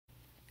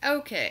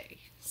Okay,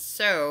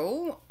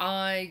 so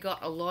I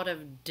got a lot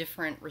of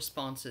different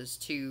responses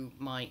to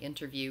my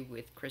interview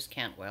with Chris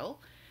Cantwell,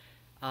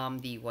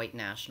 the white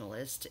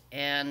nationalist,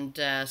 and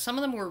some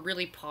of them were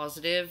really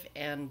positive,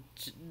 and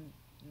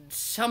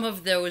some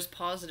of those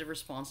positive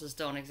responses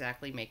don't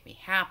exactly make me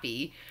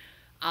happy.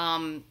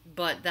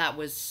 But that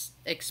was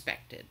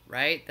expected,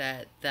 right?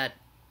 That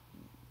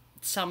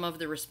some of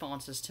the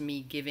responses to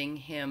me giving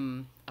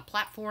him a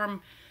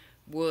platform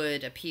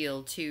would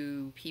appeal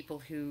to people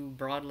who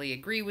broadly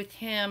agree with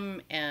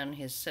him and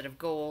his set of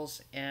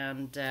goals,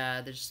 and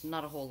there's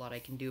not a whole lot I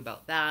can do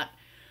about that.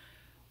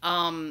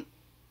 Um,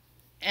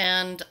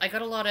 and I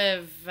got a lot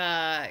of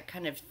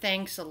kind of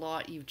thanks a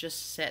lot. You've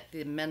just set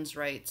the men's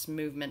rights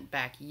movement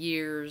back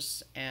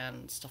years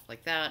and stuff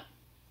like that.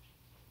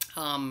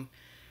 Um,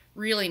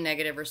 really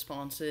negative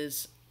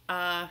responses.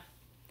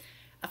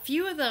 A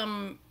few of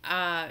them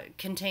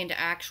contained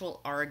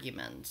actual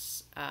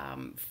arguments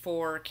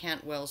for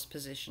Cantwell's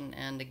position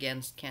and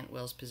against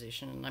Cantwell's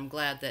position, and I'm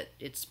glad that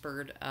it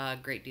spurred a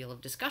great deal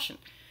of discussion.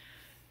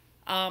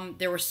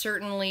 There were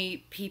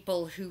certainly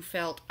people who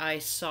felt I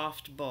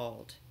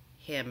softballed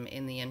him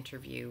in the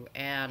interview,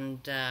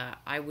 and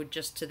I would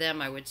just to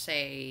them I would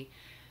say,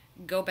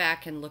 go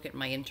back and look at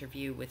my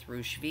interview with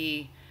Rouge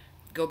V.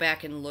 Go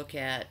back and look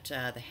at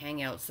the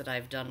hangouts that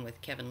I've done with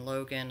Kevin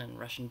Logan and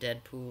Russian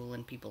Deadpool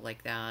and people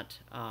like that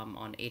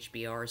on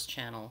HBR's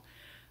channel.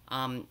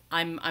 I'm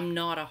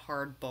not a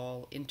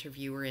hardball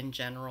interviewer in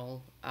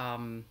general.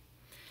 When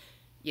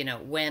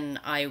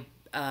I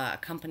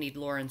accompanied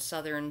Lauren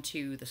Southern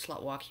to the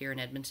Slut Walk here in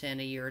Edmonton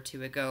a year or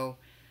two ago,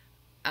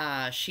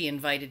 she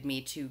invited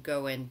me to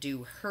go and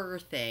do her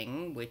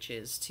thing, which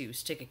is to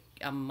stick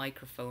a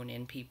microphone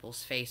in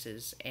people's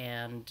faces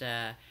and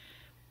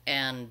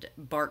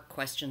bark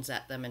questions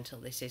at them until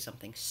they say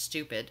something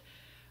stupid.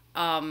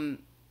 Um,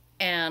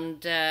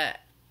 and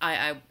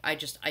I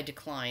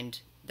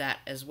declined that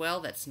as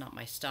well. That's not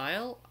my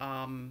style.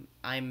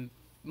 I'm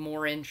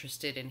more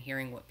interested in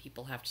hearing what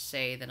people have to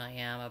say than I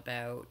am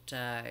about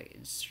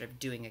sort of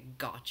doing a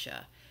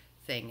gotcha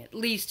thing, at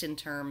least in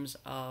terms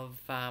of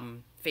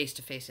face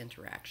to face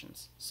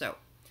interactions. So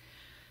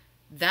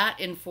that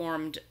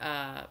informed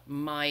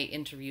my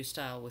interview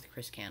style with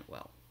Chris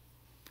Cantwell.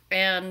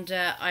 And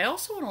I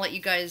also want to let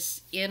you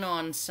guys in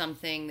on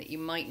something that you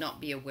might not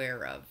be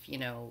aware of.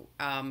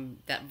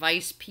 That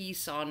Vice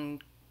piece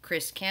on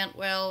Chris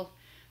Cantwell.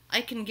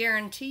 I can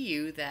guarantee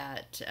you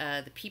that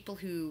the people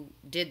who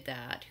did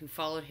that, who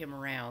followed him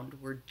around,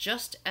 were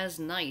just as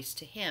nice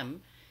to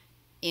him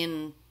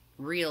in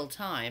real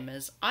time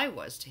as I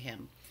was to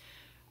him.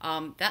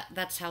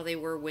 That's how they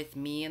were with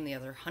me and the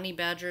other honey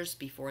badgers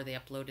before they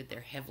uploaded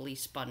their heavily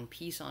spun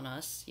piece on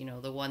us.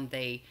 The one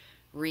they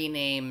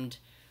renamed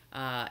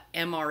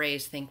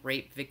MRAs Think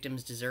Rape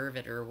Victims Deserve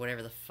It, or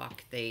whatever the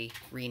fuck they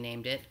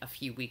renamed it a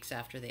few weeks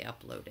after they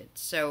uploaded.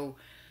 So,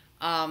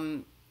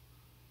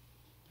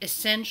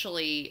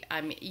 essentially,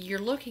 I mean, you're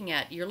looking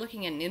at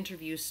an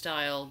interview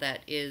style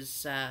that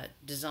is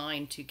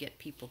designed to get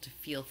people to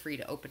feel free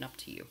to open up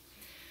to you.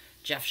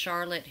 Jeff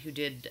Charlotte, who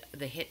did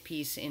the hit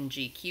piece in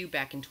GQ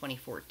back in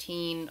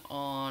 2014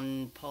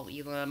 on Paul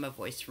Elam, A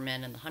Voice for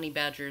Men and the Honey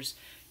Badgers,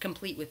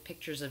 complete with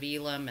pictures of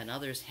Elam and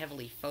others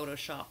heavily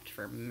photoshopped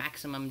for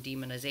maximum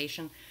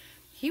demonization.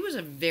 He was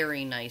a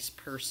very nice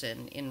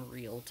person in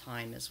real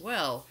time as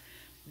well.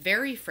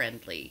 Very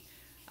friendly.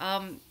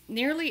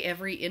 Nearly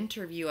every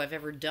interview I've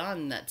ever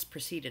done that's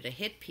preceded a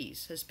hit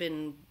piece has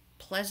been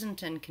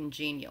pleasant and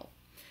congenial.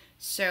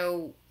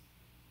 So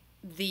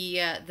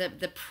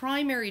the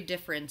primary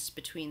difference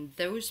between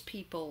those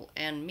people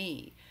and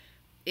me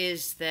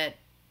is that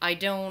I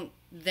don't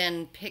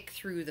then pick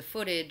through the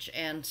footage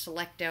and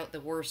select out the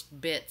worst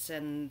bits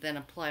and then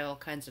apply all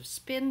kinds of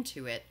spin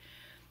to it.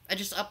 I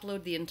just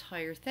upload the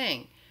entire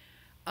thing.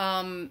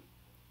 I'm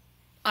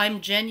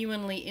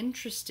genuinely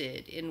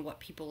interested in what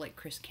people like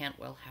Chris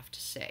Cantwell have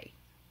to say.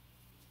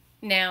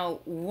 Now,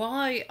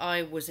 why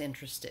I was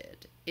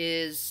interested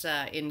is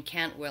in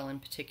Cantwell in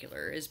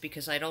particular is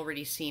because I'd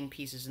already seen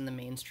pieces in the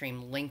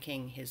mainstream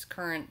linking his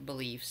current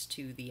beliefs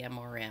to the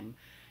MRM,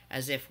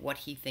 as if what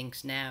he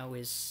thinks now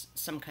is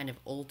some kind of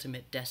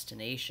ultimate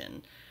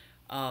destination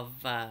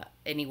of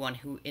anyone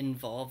who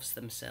involves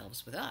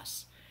themselves with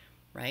us,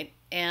 right?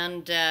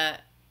 And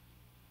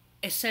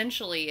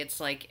essentially, it's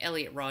like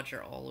Elliot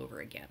Rodger all over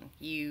again.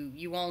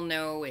 You all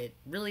know it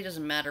really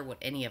doesn't matter what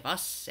any of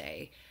us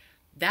say.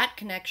 That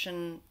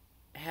connection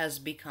has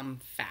become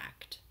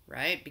fact,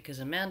 right? Because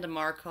Amanda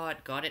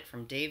Marcotte got it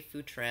from Dave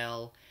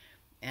Futrell,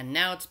 and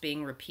now it's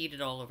being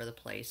repeated all over the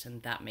place,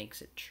 and that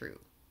makes it true.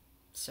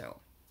 So,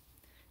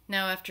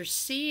 now after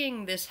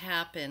seeing this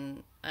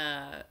happen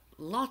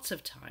lots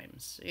of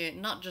times,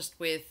 not just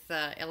with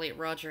Elliot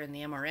Rodger and the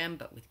MRM,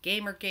 but with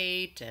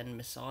Gamergate and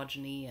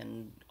misogyny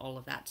and all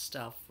of that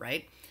stuff,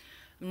 right?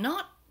 I'm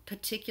not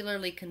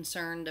particularly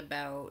concerned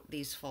about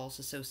these false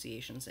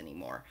associations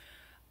anymore.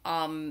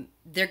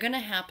 They're going to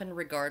happen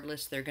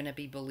regardless. They're going to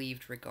be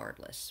believed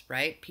regardless,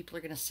 right? People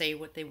are going to say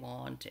what they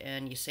want,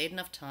 and you say it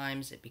enough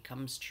times, it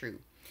becomes true.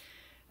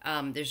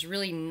 There's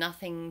really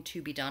nothing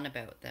to be done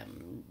about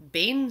them.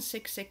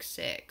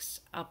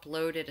 Bane666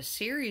 uploaded a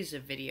series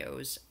of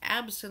videos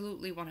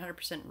absolutely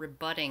 100%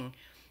 rebutting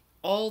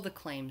all the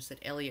claims that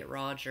Elliot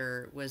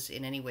Rodger was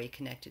in any way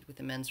connected with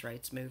the men's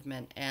rights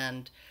movement.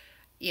 And,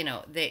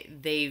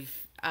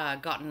 they've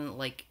gotten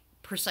like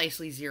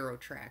precisely zero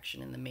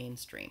traction in the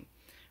mainstream,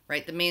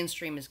 right? The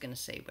mainstream is going to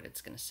say what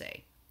it's going to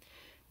say.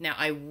 Now,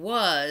 I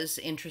was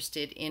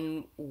interested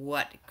in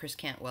what Chris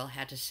Cantwell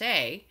had to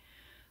say,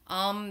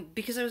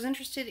 because I was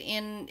interested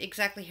in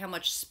exactly how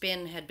much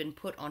spin had been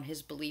put on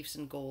his beliefs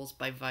and goals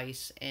by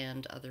Vice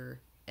and other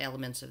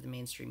elements of the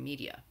mainstream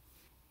media.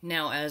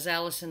 Now, as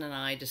Allison and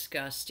I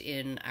discussed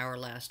in our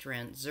last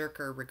rant,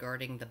 Zerker,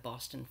 regarding the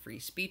Boston Free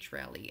Speech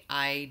rally,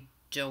 I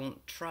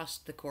don't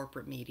trust the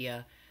corporate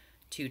media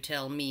to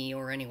tell me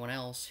or anyone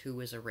else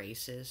who is a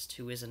racist,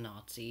 who is a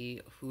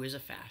Nazi, who is a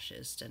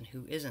fascist, and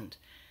who isn't.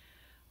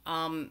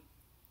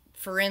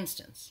 For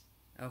instance,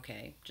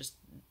 okay,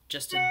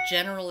 just a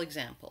general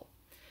example.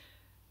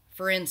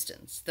 For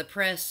instance, the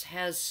press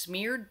has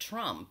smeared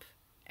Trump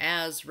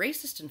as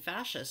racist and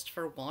fascist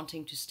for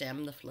wanting to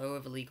stem the flow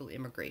of illegal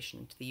immigration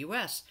into the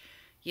US.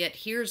 Yet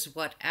here's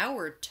what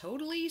our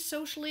totally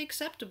socially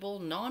acceptable,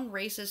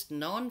 non-racist,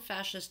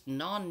 non-fascist,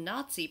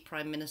 non-Nazi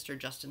Prime Minister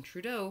Justin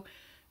Trudeau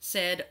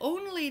said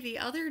only the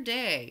other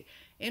day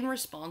in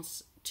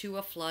response to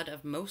a flood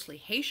of mostly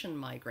Haitian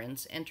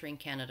migrants entering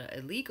Canada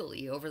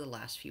illegally over the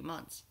last few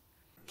months.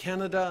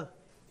 Canada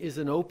is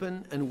an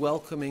open and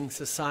welcoming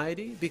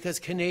society because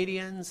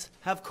Canadians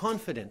have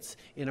confidence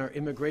in our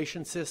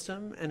immigration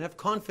system and have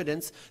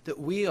confidence that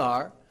we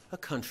are a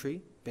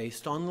country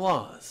based on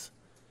laws.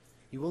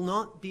 You will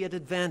not be at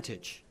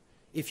advantage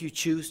if you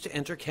choose to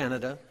enter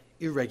Canada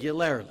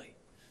irregularly.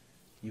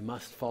 You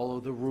must follow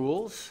the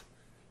rules,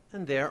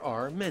 and there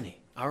are many.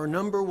 Our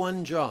number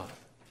one job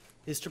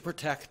is to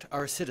protect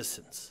our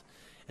citizens,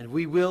 and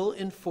we will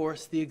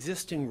enforce the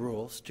existing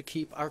rules to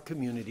keep our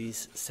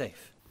communities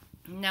safe.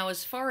 Now,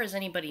 as far as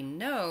anybody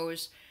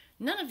knows,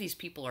 none of these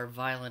people are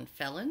violent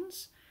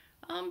felons,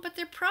 but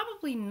they're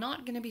probably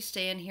not going to be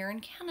staying here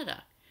in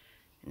Canada.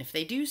 And if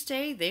they do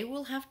stay, they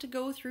will have to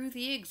go through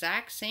the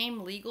exact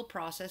same legal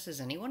process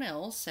as anyone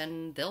else,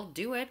 and they'll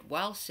do it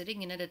while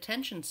sitting in a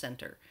detention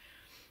center.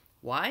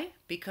 Why?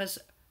 Because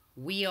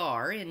we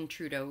are, in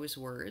Trudeau's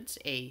words,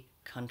 a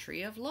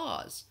country of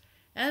laws,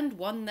 and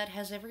one that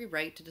has every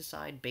right to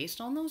decide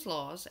based on those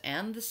laws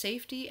and the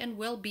safety and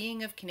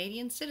well-being of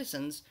Canadian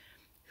citizens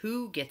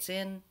who gets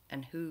in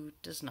and who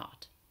does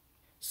not.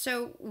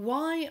 So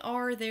why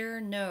are there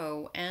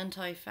no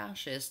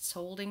anti-fascists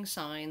holding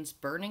signs,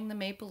 burning the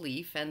maple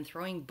leaf, and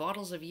throwing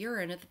bottles of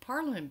urine at the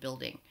Parliament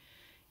building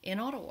in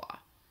Ottawa?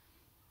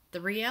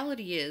 The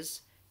reality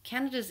is,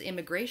 Canada's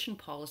immigration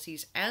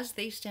policies, as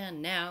they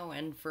stand now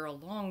and for a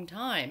long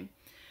time,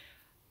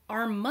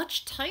 are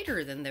much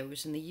tighter than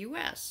those in the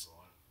US.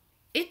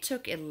 It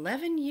took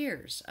 11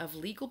 years of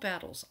legal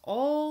battles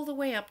all the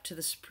way up to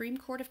the Supreme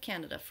Court of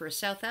Canada for a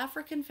South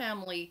African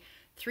family,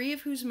 3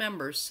 of whose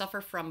members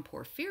suffer from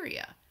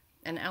porphyria,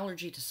 an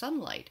allergy to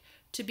sunlight,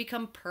 to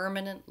become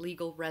permanent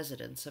legal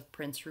residents of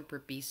Prince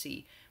Rupert,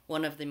 BC,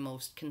 one of the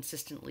most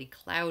consistently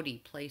cloudy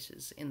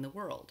places in the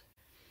world.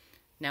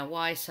 Now,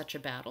 why such a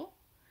battle?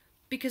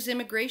 Because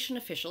immigration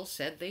officials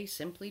said they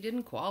simply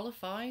didn't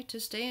qualify to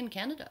stay in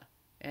Canada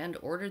and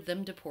ordered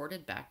them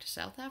deported back to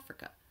South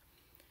Africa.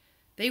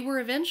 They were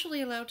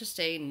eventually allowed to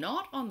stay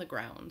not on the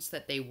grounds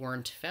that they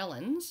weren't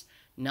felons,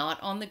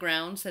 not on the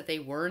grounds that they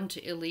weren't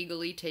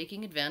illegally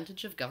taking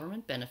advantage of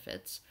government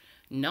benefits,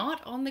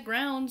 not on the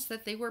grounds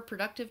that they were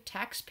productive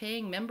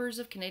tax-paying members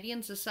of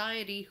Canadian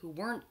society who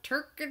weren't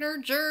Turkin or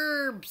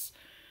Gerbs,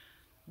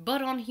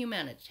 but on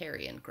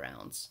humanitarian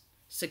grounds,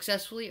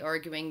 successfully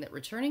arguing that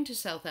returning to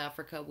South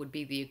Africa would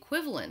be the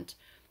equivalent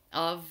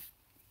of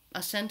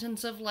a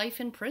sentence of life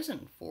in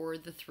prison for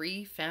the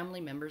 3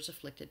 family members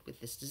afflicted with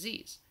this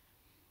disease.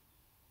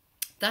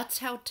 That's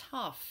how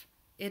tough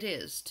it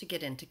is to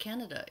get into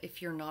Canada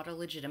if you're not a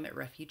legitimate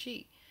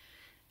refugee.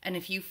 And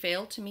if you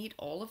fail to meet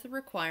all of the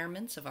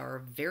requirements of our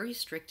very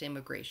strict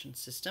immigration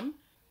system,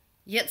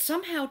 yet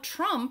somehow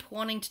Trump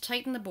wanting to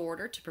tighten the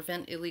border to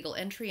prevent illegal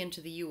entry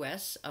into the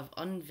US of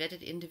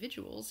unvetted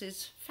individuals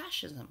is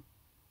fascism.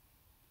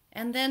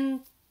 And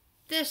then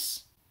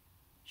this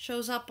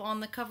shows up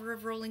on the cover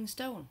of Rolling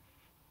Stone.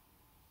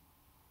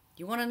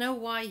 You want to know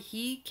why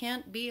he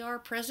can't be our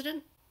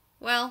president?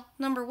 Well,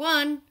 number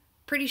one,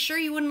 pretty sure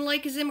you wouldn't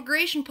like his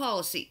immigration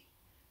policy.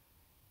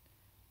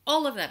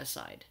 All of that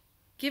aside,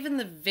 given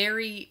the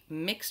very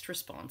mixed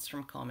response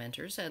from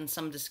commenters and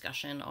some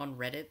discussion on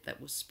Reddit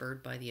that was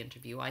spurred by the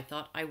interview, I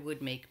thought I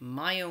would make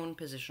my own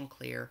position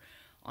clear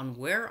on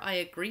where I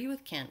agree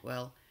with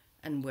Cantwell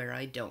and where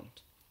I don't.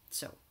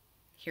 So,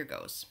 here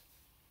goes.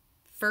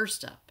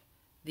 First up,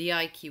 the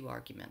IQ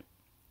argument.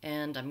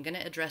 And I'm going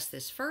to address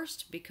this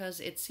first because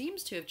it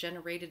seems to have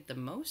generated the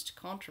most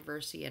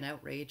controversy and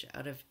outrage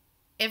out of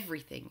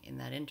everything in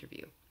that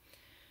interview.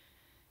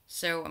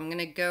 So I'm going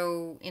to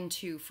go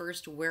into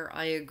first where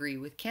I agree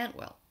with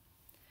Cantwell.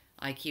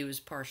 IQ is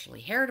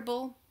partially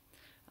heritable.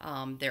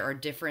 There are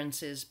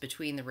differences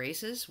between the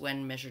races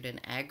when measured in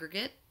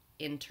aggregate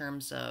in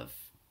terms of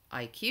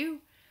IQ,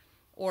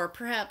 or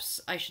perhaps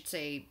I should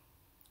say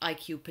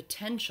IQ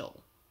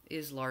potential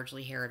is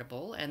largely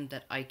heritable and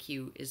that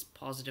IQ is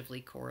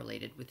positively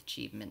correlated with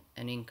achievement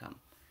and income.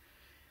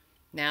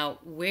 Now,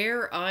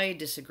 where I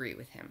disagree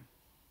with him,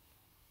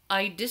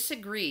 I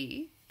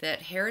disagree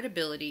that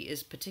heritability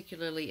is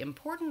particularly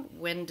important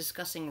when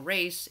discussing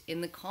race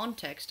in the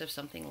context of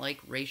something like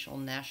racial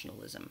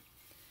nationalism.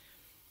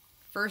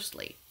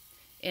 Firstly,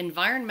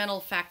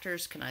 environmental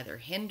factors can either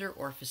hinder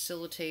or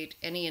facilitate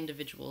any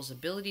individual's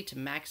ability to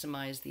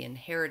maximize the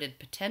inherited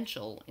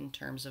potential in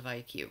terms of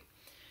IQ.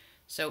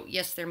 So,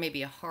 yes, there may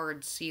be a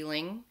hard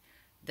ceiling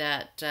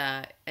that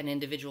an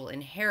individual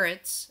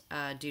inherits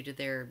due to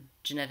their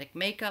genetic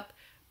makeup,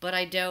 but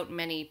I doubt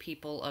many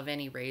people of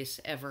any race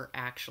ever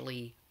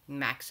actually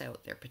max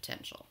out their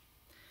potential.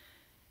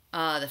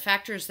 The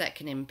factors that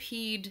can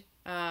impede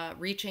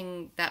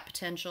reaching that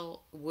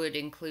potential would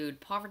include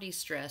poverty,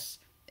 stress,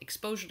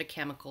 exposure to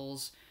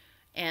chemicals,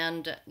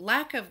 and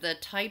lack of the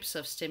types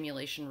of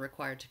stimulation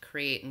required to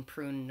create and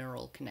prune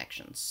neural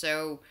connections.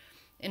 So,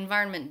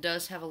 environment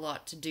does have a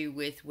lot to do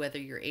with whether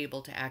you're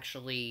able to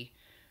actually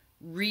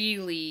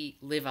really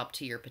live up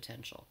to your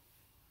potential.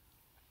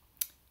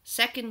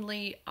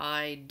 Secondly,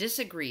 I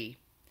disagree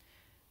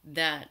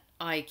that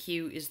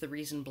IQ is the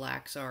reason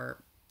blacks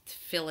are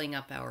filling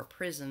up our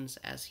prisons,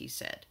 as he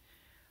said.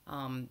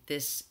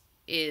 This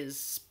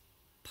is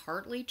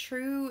partly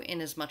true in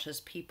as much as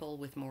people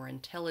with more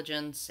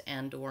intelligence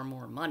and or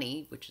more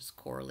money, which is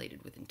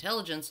correlated with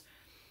intelligence,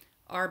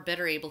 are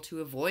better able to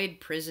avoid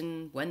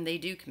prison when they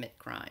do commit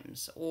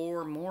crimes,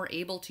 or more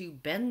able to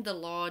bend the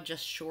law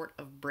just short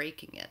of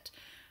breaking it.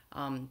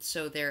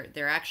 So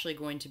they're actually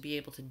going to be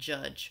able to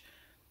judge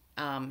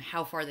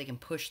how far they can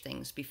push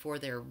things before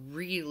they're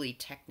really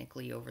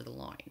technically over the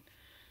line.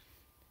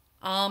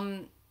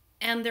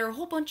 And there are a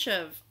whole bunch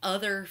of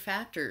other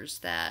factors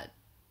that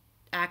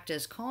act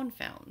as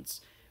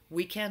confounds.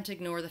 We can't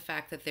ignore the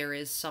fact that there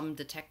is some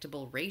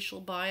detectable racial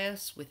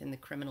bias within the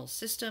criminal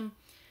system,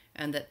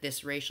 and that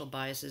this racial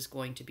bias is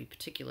going to be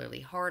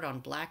particularly hard on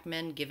black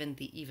men given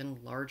the even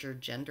larger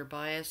gender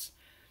bias.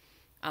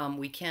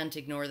 We can't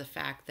ignore the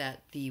fact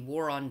that the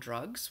war on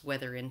drugs,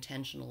 whether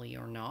intentionally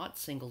or not,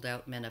 singled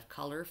out men of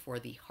color for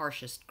the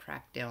harshest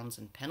crackdowns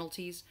and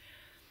penalties.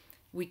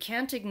 We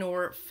can't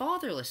ignore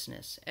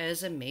fatherlessness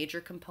as a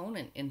major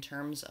component in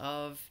terms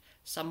of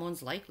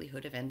someone's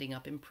likelihood of ending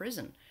up in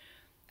prison.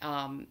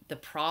 The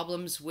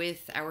problems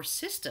with our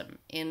system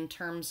in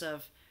terms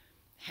of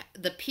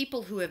the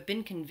people who have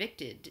been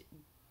convicted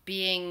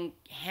being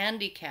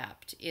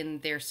handicapped in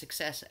their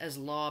success as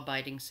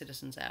law-abiding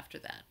citizens after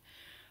that.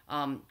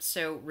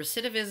 So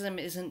recidivism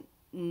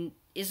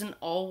isn't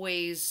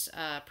always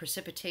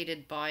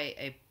precipitated by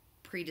a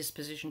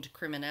predisposition to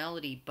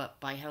criminality, but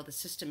by how the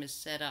system is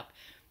set up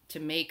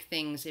to make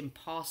things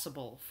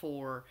impossible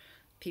for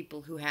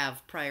people who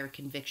have prior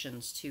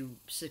convictions to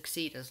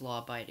succeed as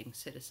law-abiding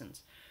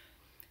citizens.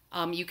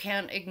 You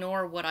can't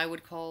ignore what I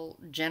would call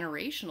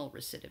generational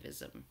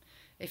recidivism.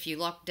 If you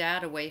lock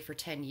dad away for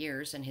 10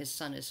 years and his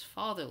son is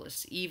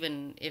fatherless,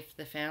 even if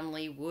the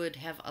family would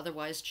have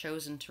otherwise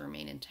chosen to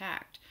remain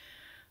intact.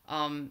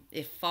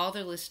 If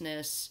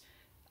fatherlessness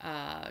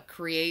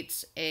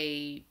creates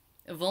a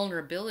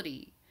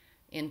vulnerability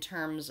in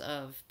terms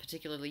of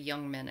particularly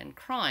young men and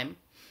crime,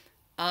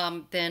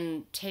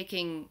 then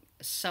taking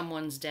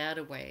someone's dad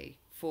away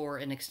for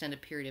an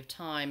extended period of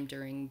time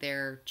during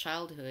their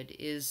childhood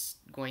is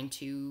going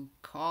to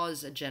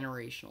cause a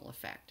generational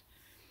effect.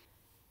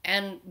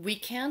 And we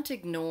can't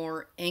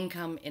ignore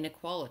income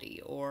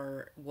inequality,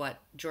 or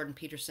what Jordan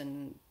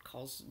Peterson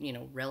calls,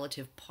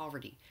 relative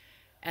poverty,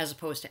 as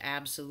opposed to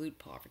absolute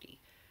poverty.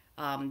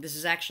 This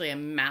is actually a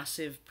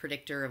massive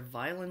predictor of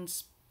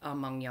violence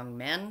among young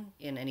men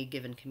in any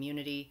given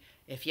community.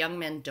 If young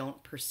men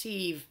don't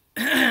perceive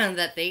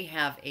that they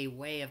have a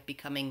way of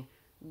becoming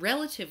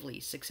relatively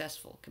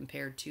successful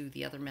compared to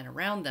the other men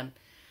around them,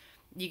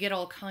 you get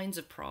all kinds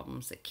of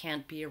problems that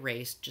can't be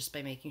erased just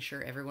by making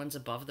sure everyone's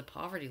above the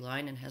poverty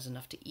line and has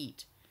enough to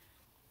eat.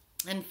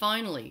 And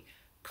finally,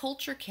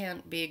 culture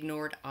can't be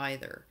ignored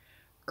either.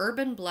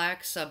 Urban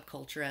black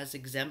subculture, as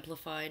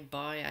exemplified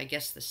by, I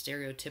guess, the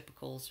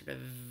stereotypical sort of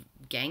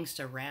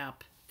gangsta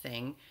rap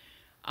thing,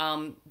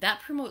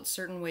 that promotes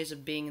certain ways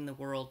of being in the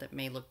world that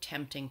may look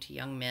tempting to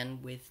young men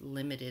with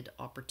limited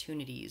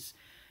opportunities,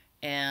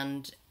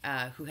 and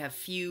who have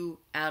few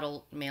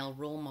adult male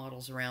role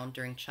models around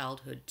during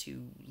childhood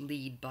to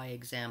lead by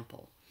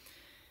example.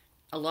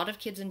 A lot of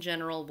kids in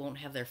general won't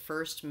have their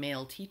first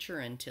male teacher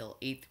until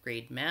 8th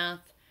grade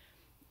math.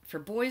 For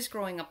boys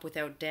growing up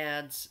without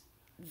dads,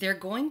 they're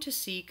going to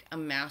seek a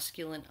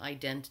masculine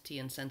identity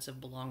and sense of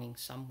belonging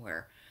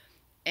somewhere.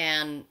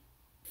 And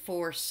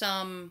for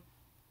some,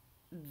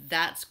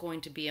 that's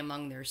going to be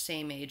among their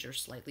same age or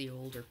slightly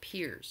older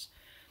peers.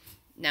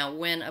 Now,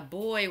 when a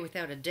boy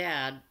without a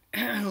dad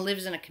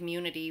lives in a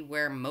community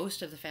where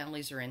most of the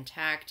families are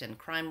intact and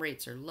crime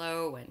rates are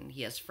low, and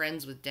he has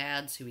friends with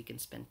dads who he can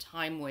spend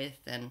time with,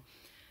 and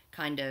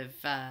kind of,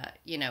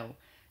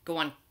 go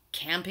on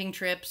camping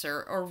trips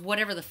or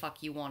whatever the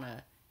fuck you want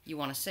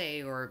to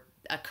say, or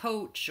a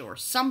coach or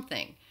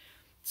something,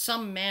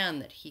 some man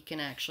that he can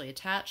actually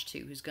attach to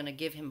who's going to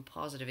give him a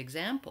positive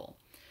example,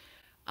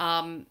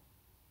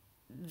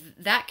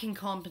 that can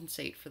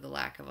compensate for the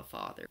lack of a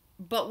father.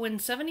 But when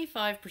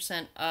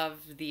 75%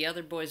 of the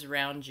other boys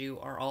around you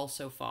are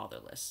also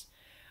fatherless,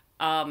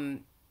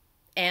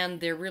 and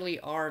there really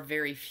are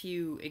very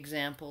few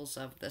examples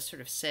of the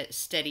sort of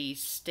steady,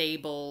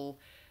 stable,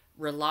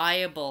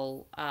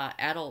 reliable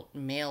adult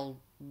male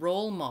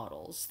role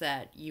models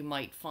that you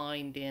might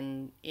find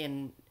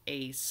in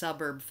a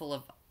suburb full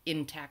of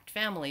intact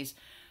families,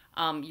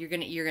 you're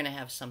gonna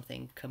have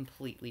something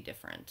completely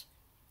different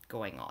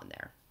going on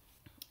there.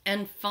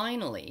 And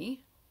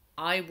finally,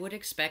 I would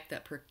expect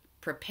that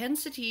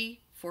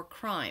propensity for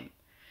crime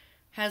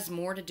has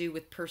more to do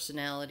with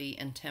personality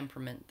and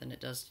temperament than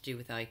it does to do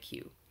with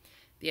IQ.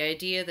 The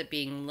idea that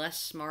being less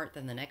smart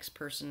than the next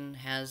person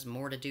has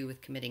more to do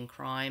with committing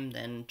crime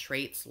than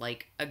traits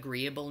like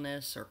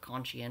agreeableness or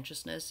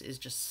conscientiousness is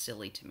just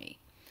silly to me.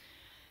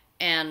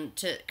 And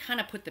to kind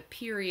of put the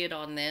period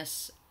on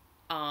this,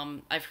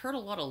 I've heard a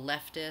lot of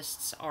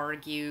leftists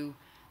argue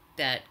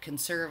that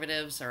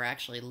conservatives are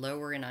actually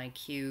lower in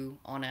IQ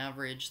on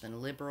average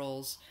than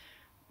liberals,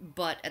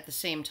 but at the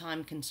same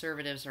time,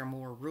 conservatives are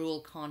more rule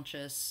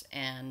conscious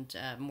and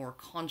more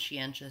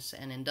conscientious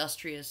and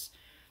industrious,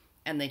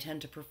 and they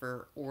tend to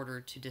prefer order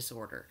to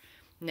disorder.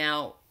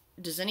 Now,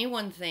 does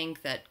anyone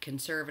think that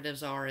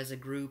conservatives are, as a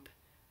group,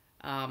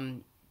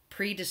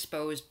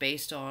 predisposed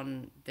based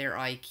on their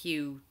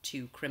IQ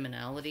to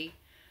criminality?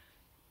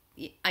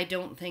 I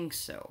don't think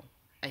so.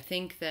 I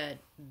think that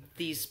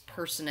these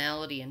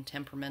personality and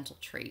temperamental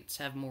traits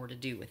have more to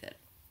do with it.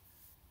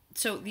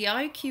 So the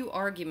IQ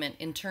argument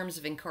in terms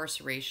of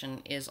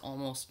incarceration is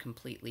almost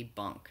completely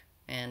bunk.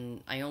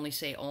 And I only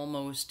say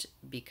almost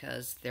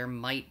because there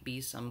might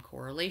be some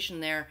correlation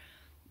there.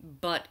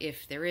 But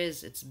if there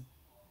is, it's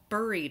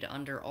buried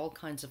under all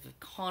kinds of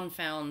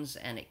confounds,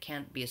 and it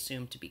can't be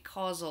assumed to be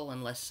causal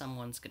unless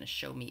someone's going to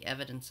show me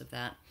evidence of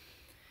that.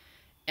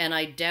 And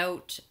I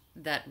doubt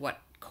that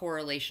what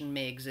correlation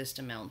may exist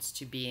amounts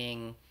to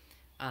being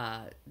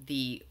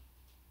the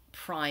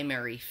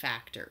primary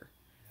factor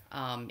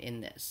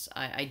in this.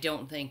 I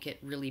don't think it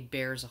really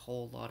bears a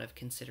whole lot of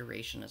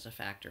consideration as a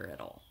factor at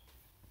all.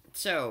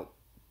 So,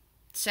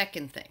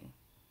 second thing,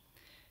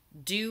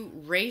 do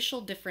racial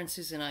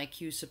differences in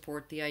IQ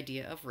support the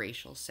idea of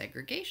racial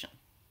segregation?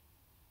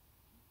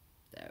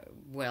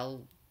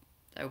 Well,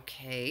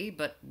 okay,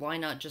 but why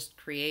not just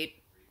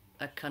create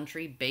a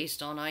country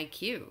based on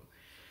IQ?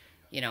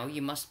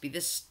 You must be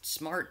this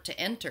smart to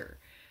enter.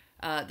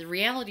 The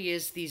reality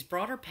is these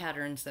broader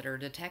patterns that are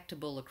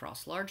detectable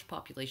across large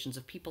populations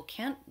of people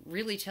can't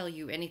really tell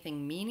you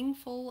anything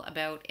meaningful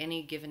about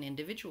any given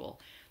individual.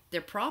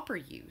 Their proper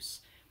use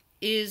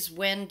is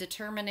when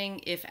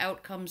determining if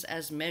outcomes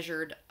as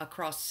measured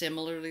across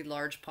similarly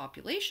large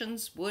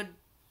populations would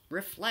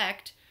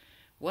reflect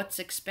what's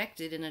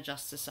expected in a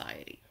just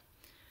society.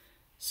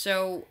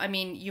 So,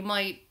 you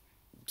might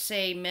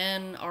say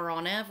men are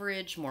on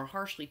average more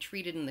harshly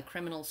treated in the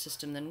criminal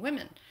system than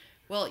women.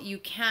 Well, you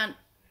can't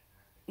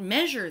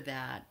measure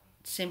that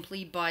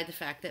simply by the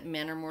fact that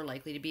men are more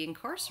likely to be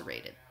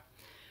incarcerated.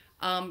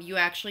 You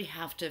actually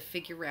have to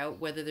figure out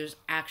whether there's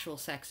actual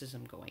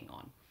sexism going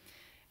on.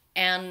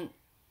 And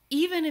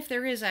even if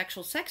there is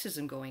actual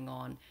sexism going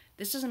on,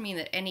 this doesn't mean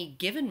that any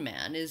given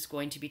man is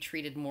going to be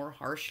treated more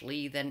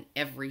harshly than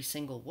every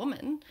single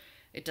woman.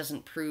 It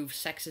doesn't prove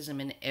sexism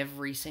in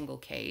every single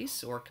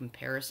case or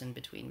comparison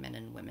between men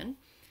and women.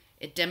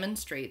 It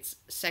demonstrates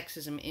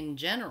sexism in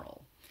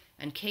general,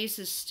 and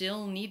cases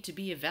still need to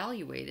be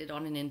evaluated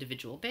on an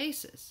individual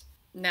basis.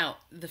 Now,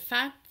 the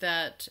fact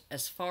that,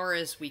 as far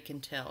as we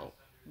can tell,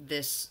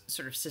 this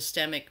sort of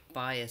systemic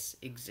bias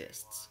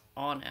exists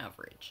on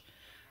average,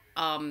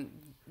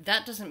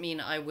 that doesn't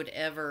mean I would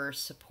ever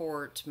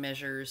support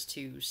measures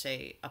to,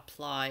 say,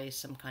 apply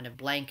some kind of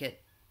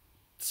blanket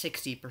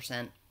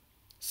 60%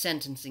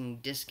 sentencing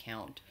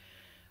discount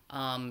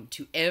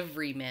to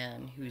every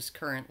man who's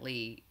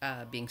currently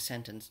being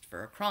sentenced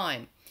for a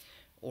crime,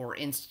 or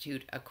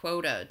institute a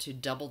quota to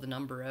double the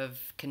number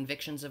of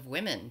convictions of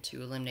women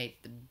to eliminate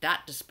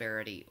that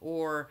disparity,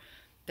 or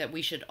that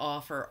we should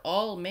offer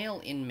all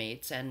male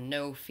inmates and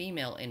no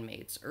female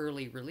inmates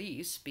early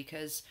release,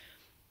 because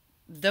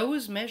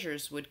those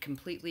measures would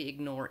completely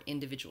ignore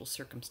individual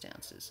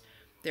circumstances.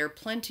 There are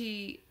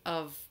plenty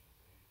of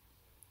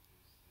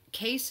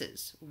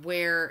cases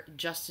where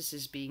justice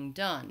is being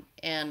done,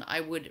 and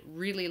I would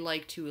really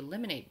like to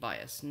eliminate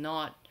bias,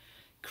 not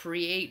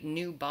create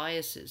new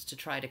biases to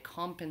try to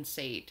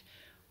compensate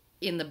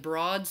in the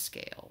broad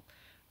scale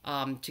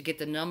to get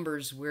the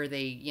numbers where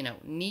they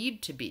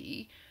need to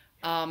be.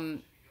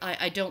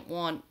 I don't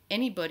want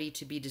anybody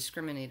to be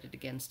discriminated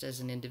against as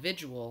an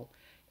individual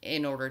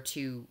in order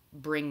to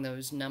bring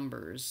those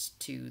numbers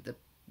to the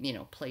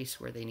place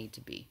where they need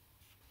to be.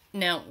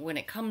 Now, when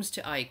it comes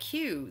to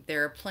IQ,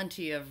 there are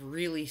plenty of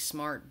really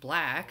smart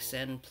blacks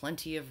and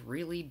plenty of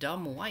really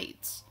dumb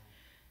whites.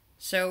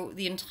 So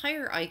the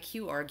entire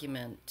IQ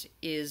argument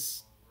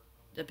is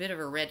a bit of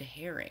a red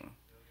herring.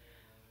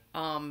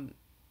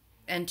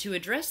 And to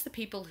address the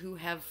people who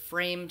have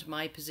framed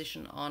my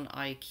position on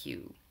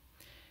IQ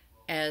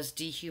as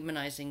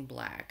dehumanizing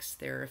blacks,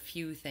 there are a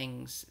few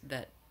things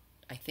that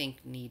I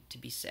think need to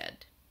be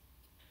said.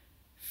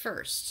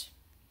 First,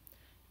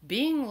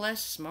 being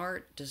less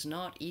smart does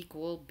not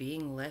equal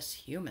being less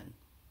human.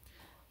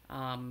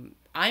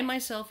 I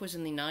myself was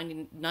in the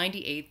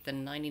 98th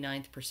and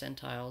 99th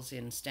percentiles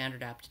in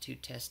standard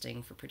aptitude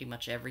testing for pretty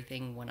much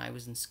everything when I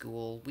was in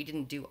school. We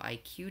didn't do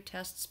IQ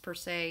tests per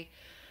se,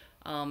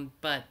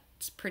 but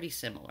it's pretty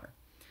similar.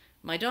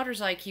 My daughter's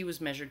IQ was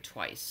measured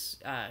twice.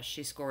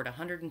 She scored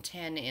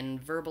 110 in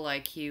verbal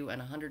IQ and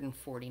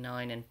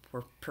 149 in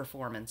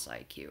performance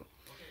IQ.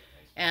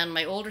 And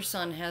my older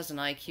son has an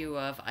IQ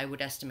of, I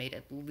would estimate,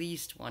 at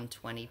least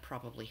 120,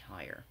 probably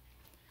higher.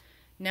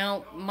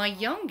 Now, my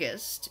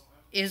youngest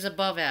is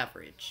above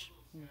average,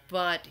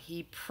 but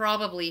he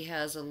probably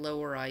has a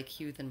lower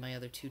IQ than my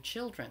other two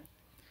children.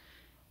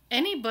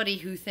 Anybody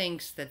who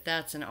thinks that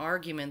that's an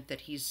argument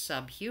that he's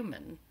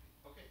subhuman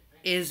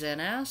is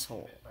an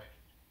asshole.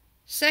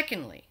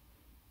 Secondly,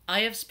 I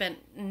have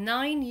spent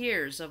 9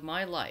 years of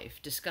my life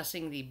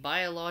discussing the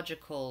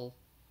biological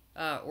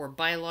or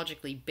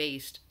biologically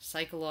based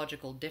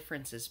psychological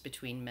differences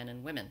between men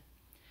and women.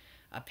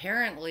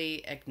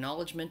 Apparently,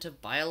 acknowledgement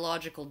of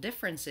biological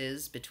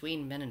differences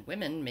between men and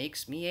women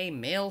makes me a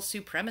male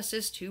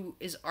supremacist who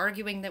is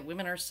arguing that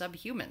women are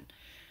subhuman.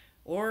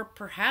 Or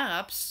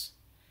perhaps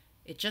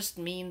it just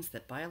means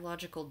that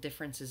biological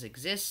differences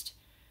exist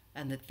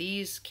and that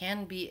these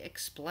can be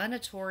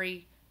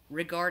explanatory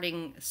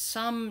regarding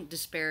some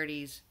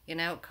disparities in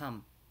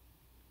outcome.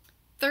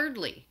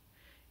 Thirdly,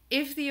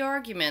 if the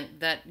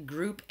argument that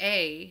Group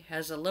A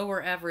has a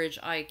lower average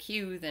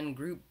IQ than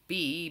Group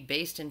B,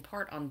 based in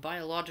part on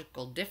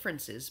biological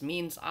differences,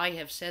 means I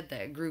have said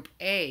that Group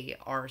A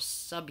are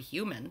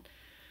subhuman,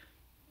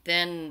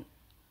 then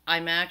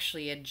I'm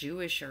actually a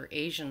Jewish or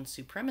Asian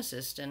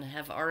supremacist and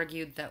have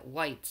argued that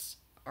whites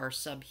are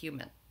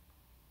subhuman.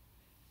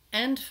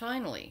 And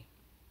finally,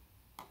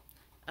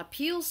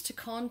 appeals to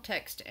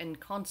context and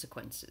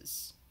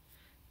consequences.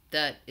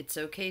 That it's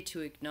okay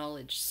to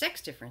acknowledge sex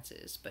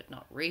differences but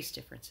not race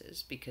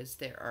differences, because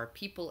there are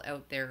people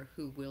out there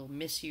who will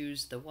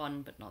misuse the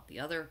one but not the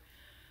other,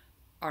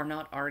 are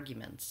not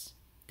arguments.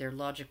 They're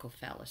logical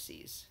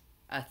fallacies.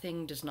 A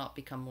thing does not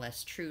become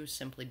less true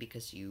simply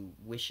because you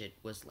wish it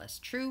was less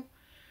true,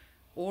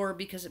 or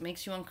because it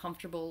makes you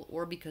uncomfortable,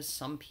 or because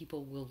some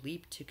people will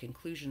leap to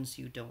conclusions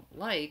you don't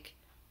like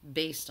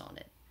based on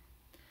it.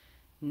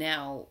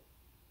 Now,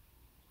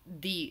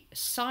 the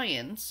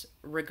science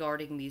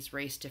regarding these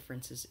race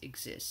differences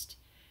exist.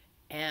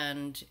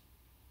 And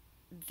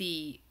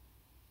the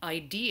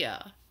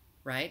idea,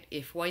 right,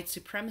 if white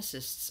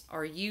supremacists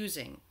are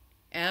using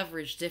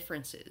average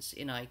differences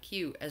in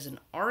IQ as an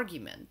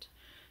argument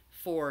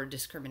for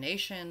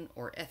discrimination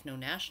or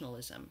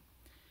ethno-nationalism,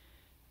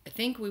 I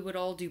think we would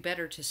all do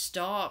better to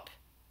stop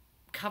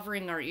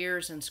covering our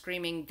ears and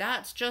screaming,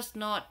 that's just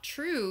not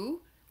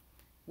true,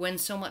 when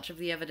so much of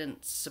the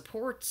evidence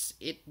supports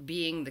it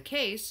being the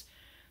case,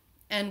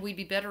 and we'd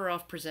be better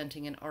off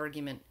presenting an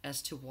argument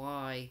as to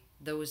why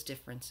those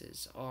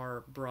differences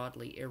are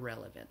broadly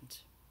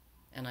irrelevant.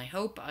 And I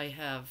hope I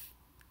have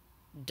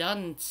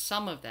done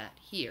some of that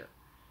here.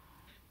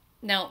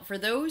 Now, for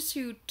those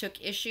who took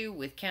issue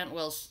with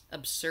Cantwell's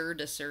absurd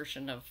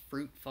assertion of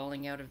fruit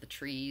falling out of the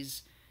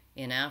trees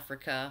in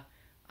Africa,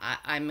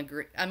 I'm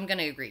going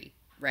to agree,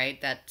 right?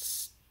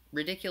 That's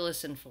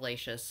ridiculous and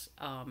fallacious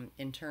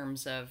in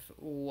terms of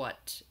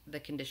what the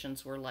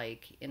conditions were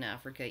like in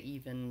Africa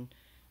even,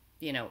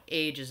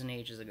 ages and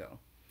ages ago.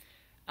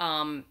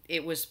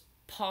 It was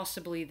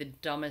possibly the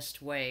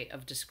dumbest way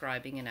of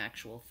describing an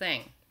actual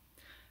thing.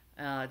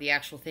 The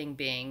actual thing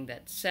being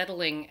that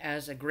settling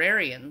as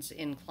agrarians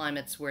in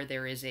climates where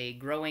there is a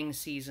growing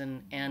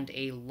season and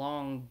a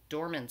long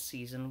dormant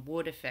season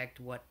would affect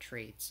what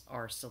traits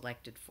are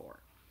selected for.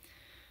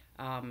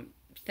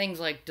 Things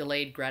like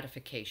delayed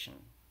gratification,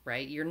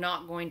 right? You're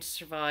not going to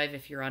survive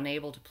if you're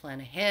unable to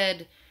plan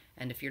ahead,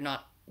 and if you're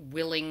not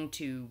willing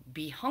to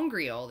be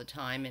hungry all the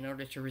time in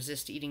order to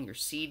resist eating your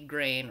seed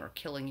grain or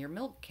killing your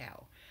milk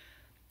cow.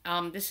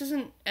 This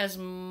isn't as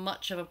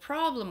much of a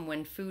problem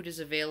when food is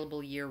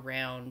available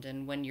year-round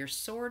and when you're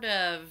sort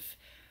of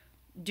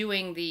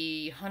doing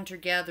the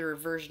hunter-gatherer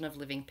version of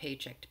living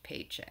paycheck to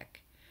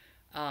paycheck.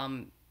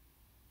 And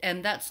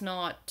that's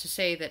not to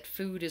say that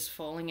food is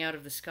falling out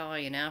of the sky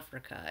in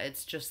Africa.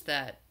 It's just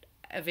that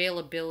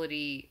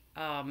availability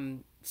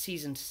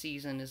season to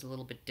season is a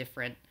little bit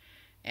different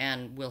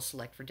and will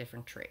select for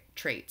different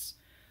traits.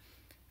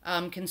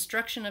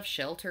 Construction of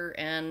shelter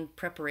and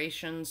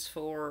preparations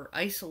for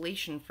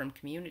isolation from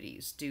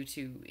communities due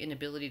to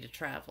inability to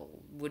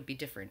travel would be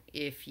different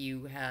if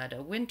you had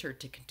a winter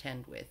to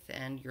contend with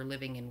and you're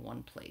living in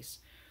one place.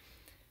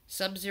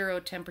 Sub-zero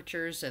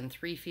temperatures and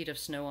 3 feet of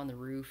snow on the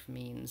roof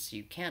means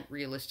you can't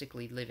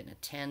realistically live in a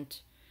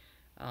tent,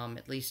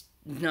 at least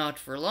not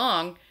for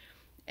long,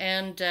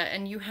 and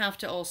you have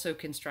to also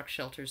construct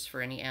shelters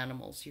for any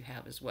animals you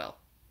have as well.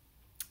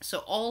 So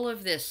all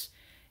of this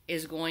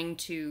is going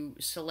to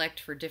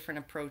select for different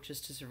approaches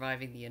to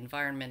surviving the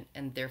environment,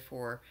 and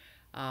therefore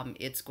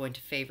it's going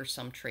to favor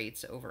some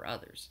traits over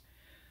others.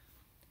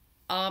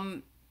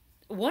 Um,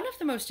 One of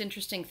the most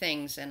interesting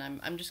things, and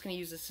I'm just going to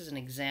use this as an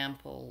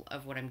example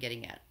of what I'm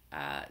getting at,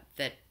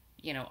 that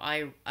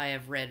I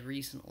have read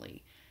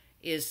recently,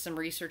 is some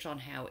research on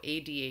how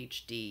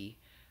ADHD,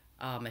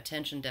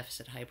 attention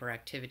deficit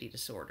hyperactivity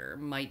disorder,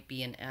 might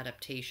be an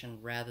adaptation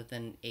rather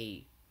than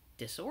a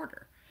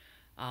disorder.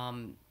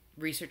 Um,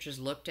 Researchers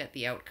looked at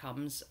the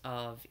outcomes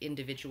of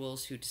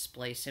individuals who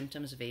display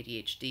symptoms of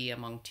ADHD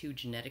among two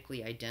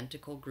genetically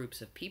identical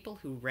groups of people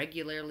who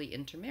regularly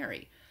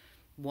intermarry.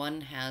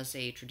 One has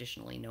a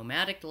traditionally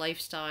nomadic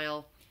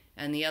lifestyle,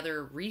 and the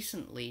other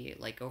recently,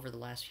 like over the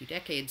last few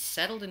decades,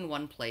 settled in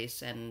one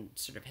place and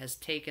sort of has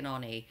taken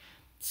on a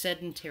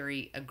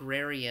sedentary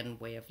agrarian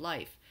way of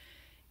life.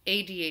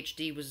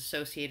 ADHD was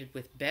associated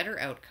with better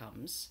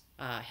outcomes,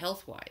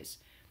 health wise,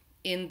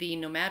 in the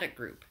nomadic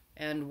group,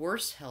 and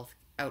worse health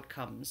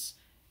outcomes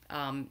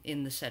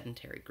in the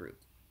sedentary group.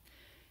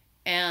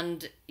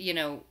 And,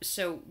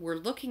 so we're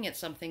looking at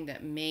something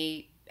that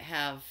may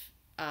have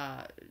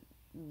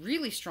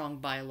really strong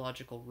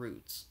biological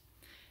roots.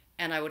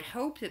 And I would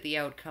hope that the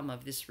outcome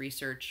of this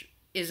research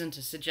isn't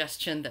a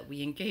suggestion that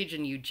we engage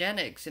in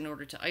eugenics in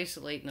order to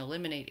isolate and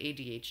eliminate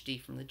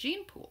ADHD from the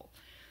gene pool.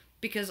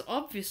 Because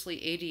obviously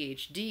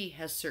ADHD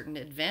has certain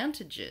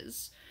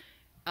advantages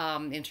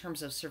in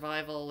terms of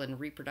survival and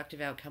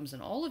reproductive outcomes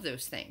and all of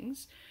those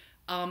things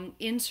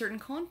in certain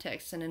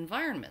contexts and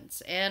environments.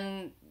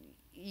 And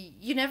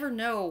you never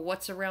know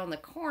what's around the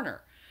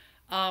corner.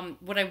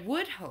 What I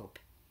would hope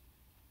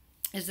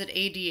is that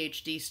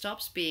ADHD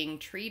stops being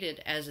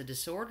treated as a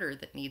disorder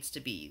that needs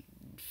to be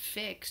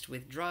fixed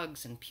with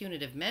drugs and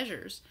punitive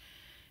measures,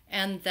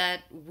 and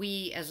that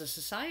we as a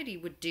society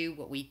would do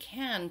what we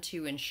can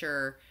to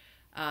ensure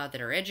that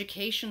our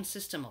education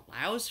system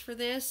allows for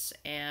this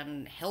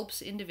and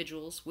helps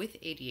individuals with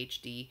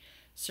ADHD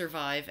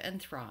survive and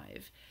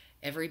thrive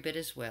every bit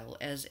as well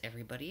as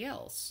everybody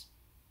else.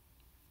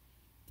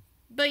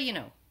 But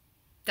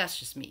that's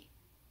just me.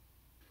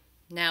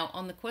 Now,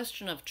 on the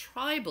question of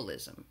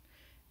tribalism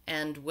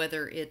and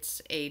whether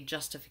it's a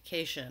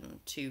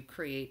justification to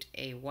create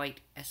a white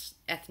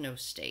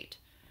ethno-state,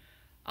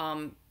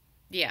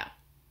 yeah,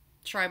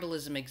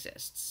 tribalism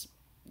exists.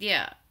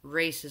 Yeah,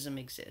 racism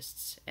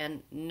exists.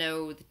 And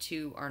no, the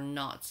two are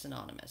not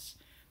synonymous.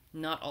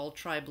 Not all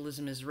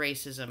tribalism is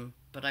racism,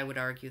 but I would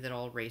argue that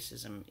all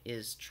racism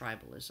is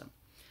tribalism.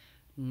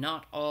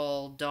 Not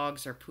all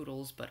dogs are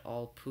poodles, but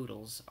all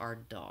poodles are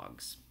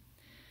dogs.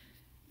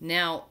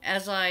 Now,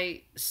 as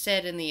I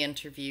said in the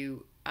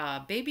interview,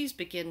 babies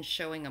begin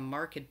showing a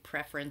marked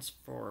preference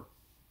for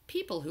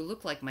people who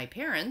look like my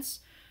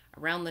parents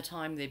around the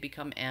time they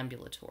become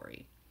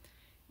ambulatory.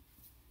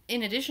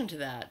 In addition to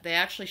that, they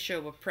actually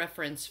show a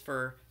preference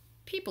for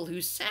people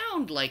who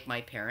sound like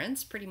my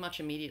parents pretty much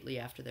immediately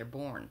after they're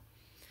born.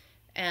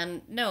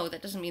 And no,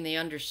 that doesn't mean they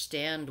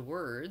understand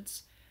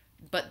words,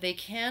 but they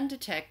can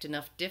detect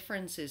enough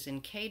differences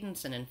in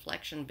cadence and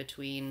inflection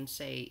between,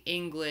 say,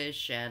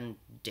 English and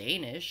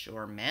Danish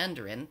or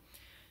Mandarin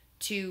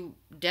to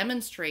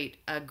demonstrate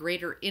a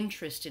greater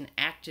interest in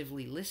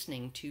actively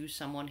listening to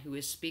someone who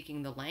is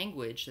speaking the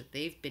language that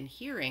they've been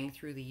hearing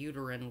through the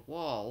uterine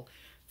wall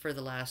for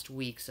the last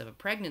weeks of a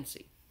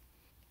pregnancy.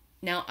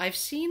 Now, I've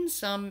seen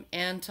some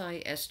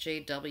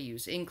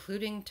anti-SJWs,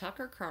 including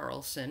Tucker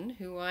Carlson,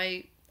 who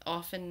I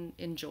often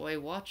enjoy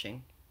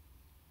watching,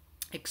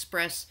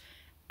 express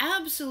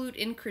absolute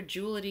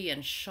incredulity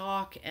and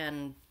shock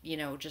and,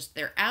 just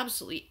they're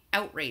absolutely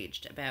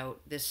outraged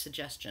about this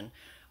suggestion.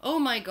 Oh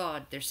my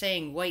God, they're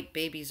saying white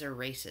babies are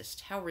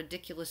racist. How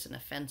ridiculous and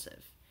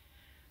offensive.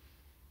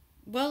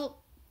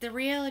 Well, the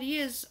reality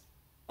is,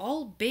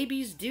 all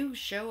babies do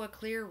show a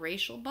clear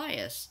racial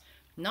bias,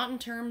 not in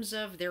terms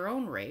of their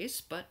own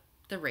race, but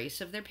the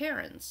race of their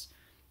parents.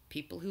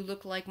 People who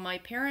look like my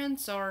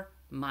parents are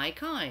my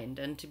kind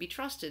and to be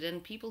trusted,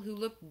 and people who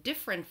look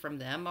different from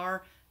them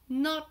are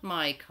not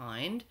my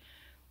kind,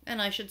 and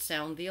I should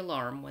sound the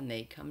alarm when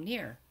they come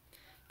near.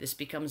 This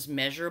becomes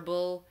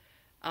measurable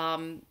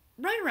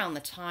right around the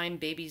time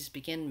babies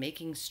begin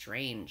making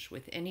strange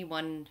with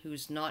anyone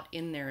who's not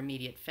in their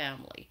immediate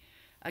family.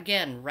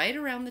 Again, right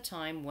around the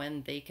time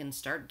when they can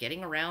start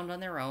getting around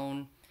on their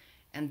own,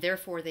 and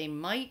therefore they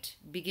might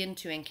begin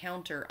to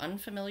encounter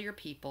unfamiliar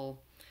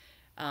people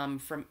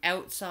from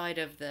outside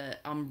of the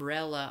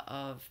umbrella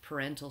of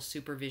parental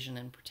supervision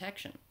and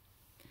protection.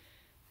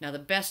 Now, the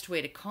best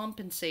way to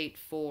compensate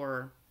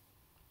for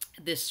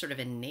this sort of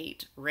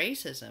innate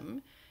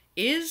racism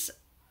is,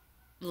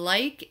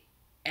 like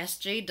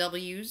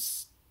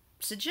SJWs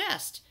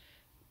suggest,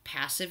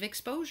 passive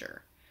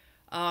exposure.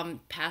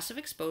 passive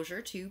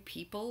exposure to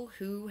people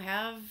who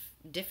have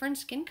different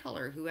skin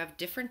color, who have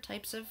different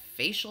types of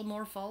facial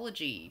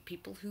morphology,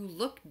 people who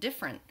look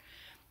different.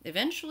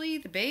 Eventually,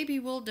 the baby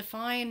will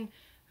define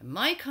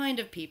my kind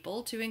of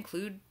people to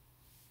include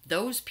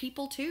those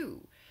people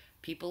too.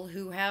 People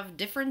who have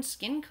different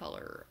skin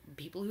color,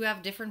 people who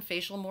have different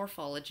facial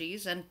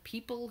morphologies, and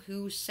people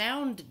who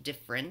sound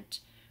different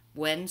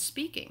when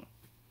speaking.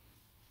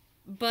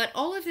 But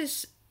all of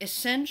this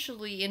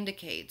essentially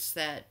indicates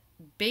that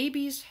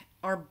babies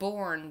are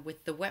born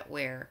with the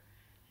wetware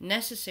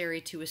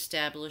necessary to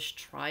establish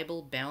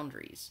tribal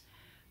boundaries.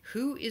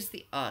 Who is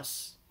the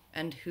us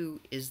and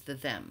who is the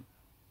them?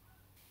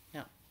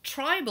 Now,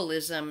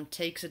 tribalism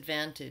takes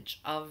advantage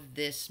of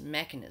this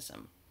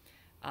mechanism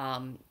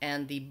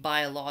and the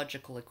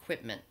biological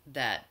equipment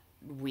that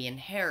we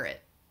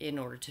inherit in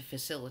order to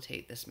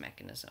facilitate this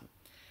mechanism.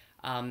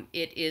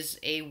 It is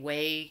a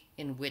way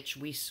in which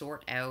we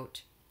sort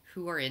out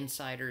who are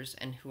insiders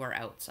and who are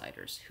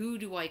outsiders. Who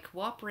do I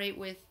cooperate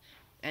with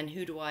and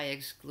who do I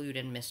exclude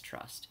and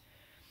mistrust?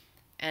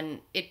 And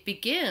it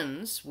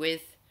begins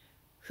with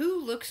who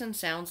looks and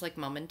sounds like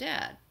mom and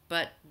dad.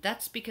 But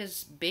that's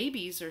because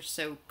babies are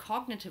so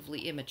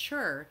cognitively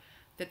immature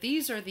that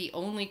these are the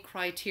only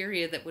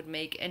criteria that would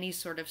make any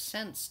sort of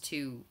sense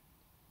to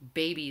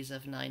babies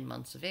of 9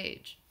 months of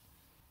age.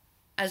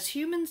 As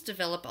humans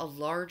develop a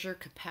larger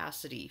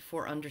capacity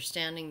for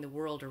understanding the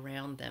world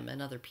around them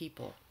and other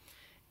people,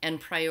 and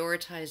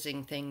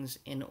prioritizing things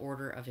in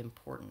order of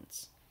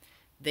importance,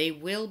 they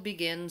will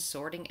begin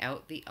sorting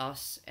out the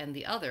us and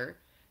the other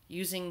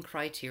using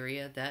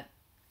criteria that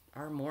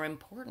are more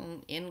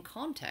important in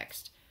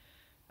context.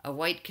 A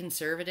white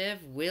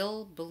conservative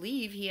will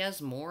believe he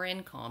has more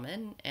in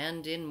common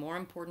and in more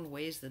important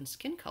ways than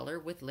skin color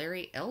with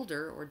Larry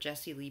Elder or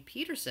Jesse Lee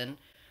Peterson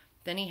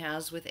than he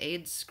has with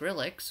Aid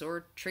Skrillex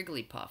or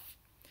Trigglypuff.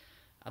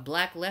 A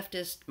black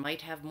leftist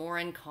might have more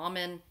in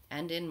common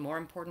and in more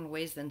important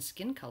ways than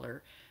skin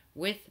color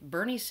with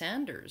Bernie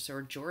Sanders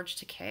or George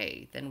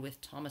Takei than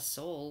with Thomas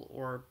Sowell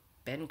or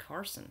Ben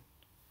Carson.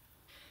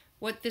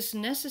 What this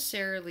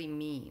necessarily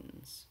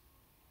means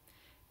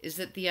is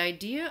that the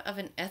idea of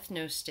an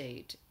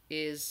ethnostate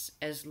is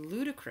as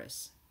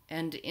ludicrous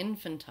and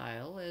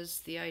infantile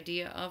as the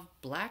idea of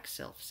black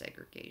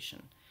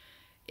self-segregation.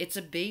 It's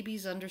a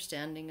baby's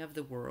understanding of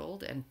the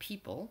world and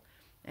people,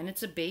 and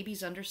it's a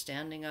baby's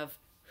understanding of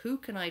who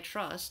can I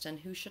trust and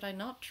who should I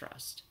not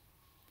trust.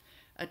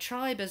 A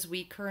tribe as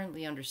we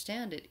currently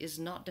understand it is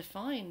not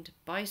defined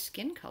by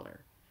skin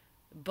color,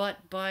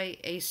 but by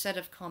a set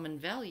of common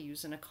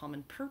values and a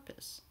common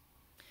purpose.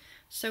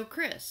 So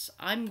Chris,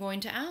 I'm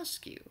going to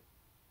ask you,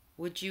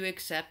 would you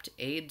accept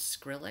Aid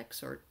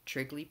Skrillex or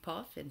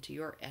Trigglypuff into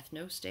your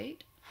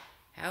ethnostate?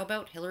 How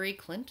about Hillary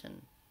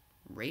Clinton,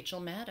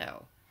 Rachel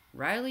Maddow,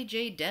 Riley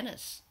J.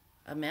 Dennis,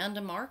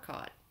 Amanda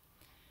Marcotte?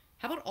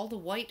 How about all the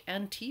white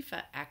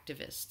Antifa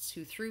activists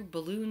who threw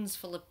balloons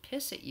full of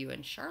piss at you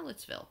in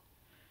Charlottesville?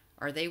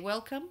 Are they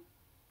welcome?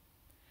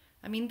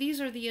 I mean, these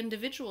are the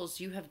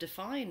individuals you have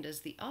defined as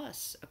the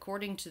us,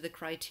 according to the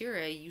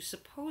criteria you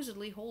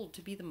supposedly hold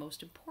to be the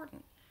most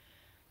important.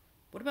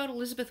 What about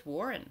Elizabeth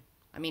Warren?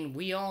 I mean,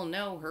 we all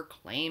know her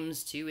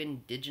claims to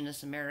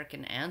Indigenous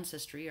American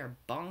ancestry are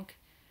bunk.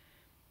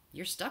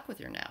 You're stuck with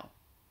her now.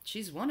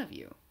 She's one of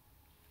you.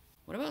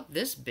 What about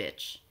this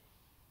bitch?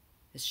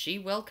 Is she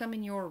welcome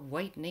in your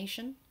white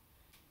nation?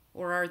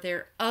 Or are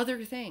there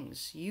other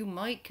things you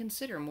might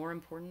consider more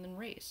important than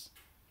race?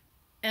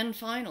 And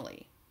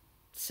finally,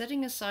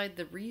 setting aside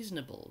the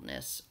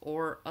reasonableness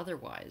or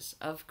otherwise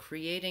of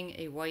creating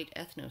a white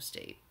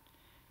ethnostate,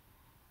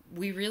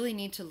 we really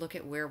need to look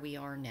at where we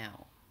are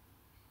now.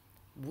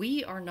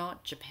 We are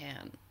not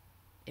Japan.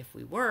 If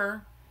we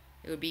were,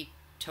 it would be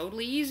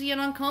totally easy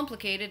and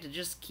uncomplicated to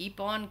just keep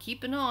on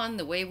keeping on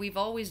the way we've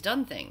always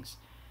done things.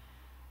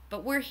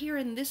 But we're here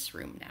in this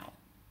room now,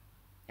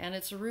 and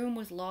it's a room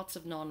with lots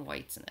of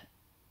non-whites in it.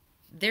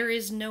 There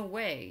is no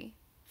way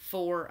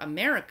for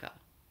America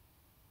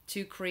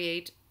to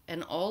create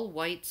an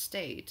all-white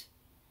state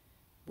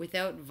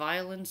without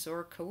violence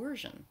or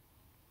coercion.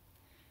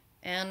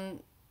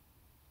 And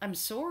I'm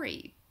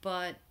sorry,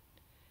 but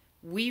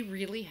we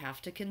really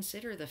have to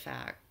consider the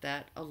fact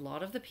that a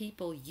lot of the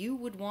people you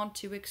would want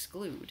to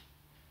exclude,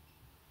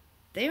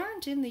 they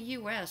aren't in the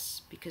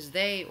US because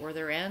they or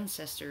their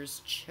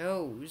ancestors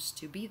chose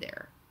to be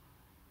there.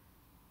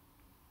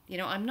 You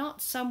know, I'm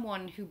not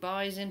someone who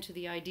buys into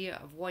the idea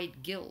of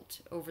white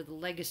guilt over the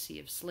legacy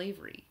of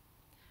slavery.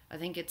 I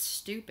think it's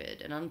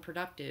stupid and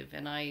unproductive,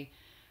 and I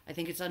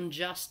think it's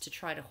unjust to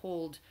try to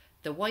hold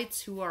the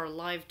whites who are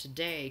alive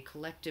today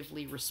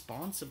collectively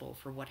responsible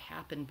for what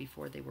happened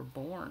before they were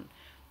born,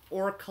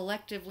 or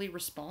collectively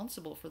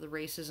responsible for the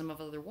racism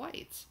of other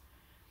whites.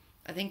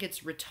 I think it's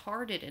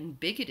retarded and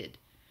bigoted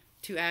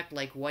to act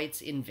like whites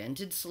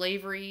invented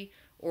slavery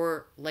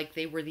or like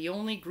they were the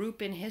only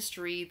group in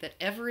history that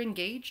ever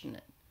engaged in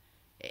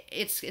it.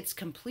 It's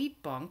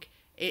complete bunk.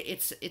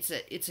 It's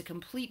a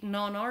complete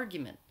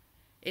non-argument.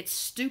 It's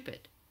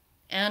stupid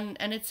and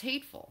it's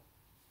hateful.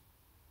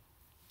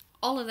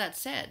 All of that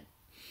said,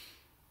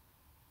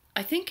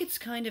 I think it's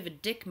kind of a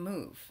dick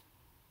move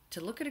to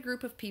look at a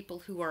group of people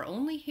who are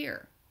only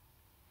here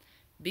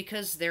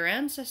because their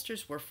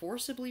ancestors were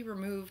forcibly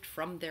removed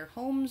from their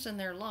homes and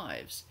their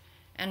lives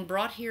and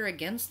brought here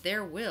against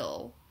their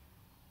will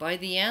by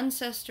the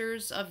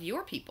ancestors of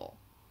your people,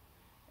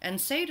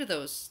 and say to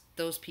those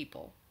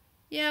people,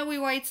 yeah, we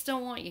whites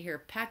don't want you here.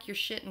 Pack your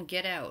shit and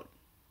get out.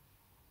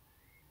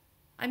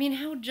 I mean,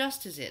 how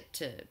just is it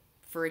to,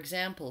 for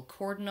example,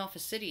 cordon off a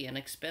city and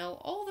expel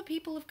all the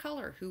people of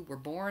color who were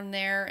born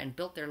there and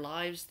built their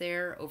lives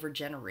there over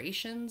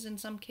generations in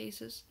some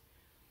cases?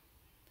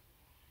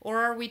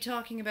 Or are we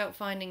talking about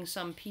finding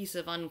some piece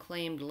of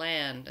unclaimed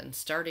land and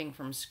starting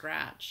from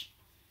scratch?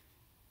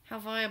 How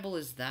viable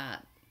is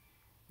that?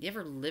 You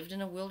ever lived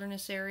in a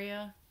wilderness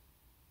area?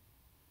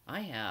 I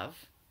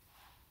have.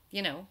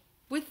 You know,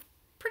 with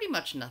pretty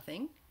much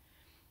nothing.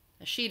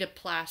 A sheet of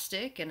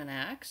plastic and an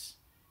axe.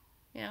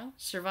 You know,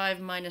 survive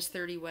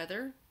 -30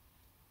 weather.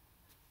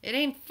 It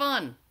ain't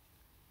fun.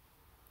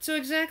 So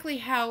exactly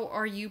how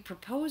are you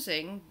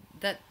proposing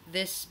that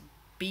this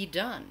be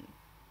done?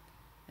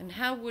 And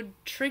how would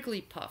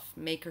Trigglypuff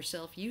make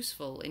herself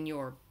useful in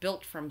your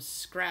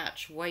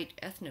built-from-scratch white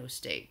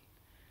ethno-state?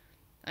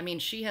 I mean,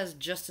 she has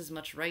just as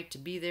much right to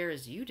be there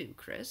as you do,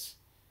 Chris.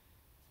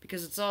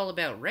 Because it's all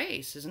about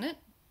race, isn't it?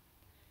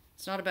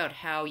 It's not about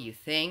how you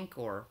think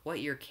or what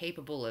you're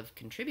capable of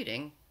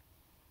contributing.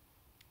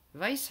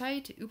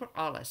 Weisheit über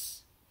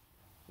alles.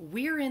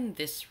 We're in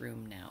this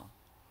room now.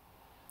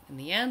 And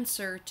the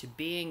answer to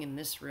being in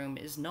this room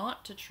is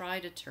not to try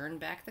to turn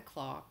back the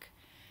clock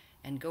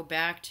and go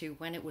back to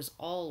when it was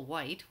all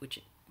white, which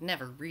it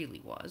never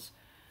really was,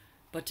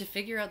 but to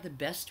figure out the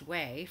best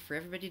way for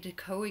everybody to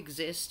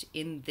coexist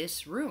in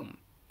this room.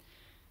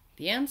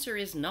 The answer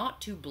is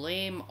not to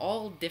blame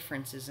all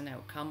differences in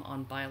outcome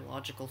on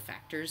biological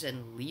factors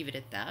and leave it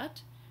at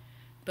that,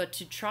 but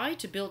to try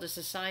to build a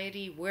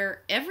society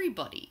where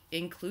everybody,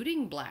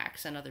 including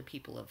blacks and other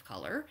people of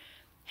color,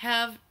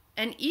 have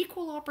an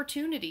equal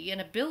opportunity and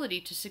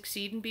ability to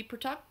succeed and be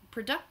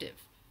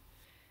productive.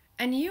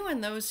 And you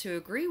and those who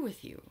agree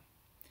with you,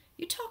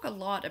 you talk a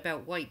lot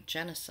about white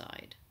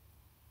genocide.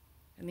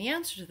 And the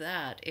answer to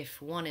that,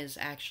 if one is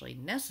actually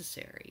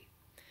necessary,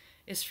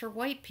 is for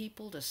white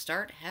people to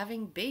start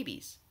having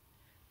babies,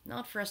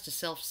 not for us to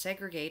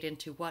self-segregate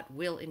into what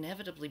will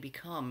inevitably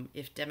become,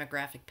 if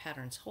demographic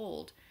patterns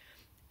hold,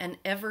 an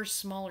ever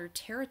smaller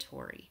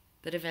territory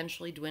that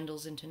eventually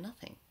dwindles into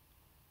nothing.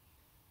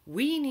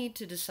 We need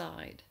to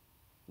decide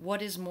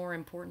what is more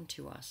important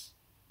to us,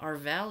 our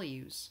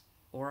values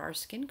or our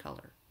skin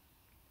color,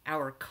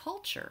 our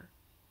culture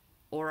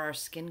or our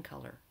skin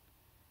color,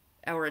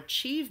 our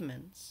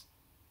achievements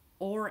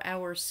or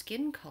our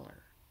skin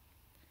color,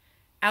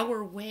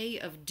 our way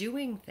of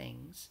doing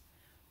things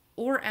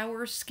or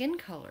our skin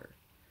color,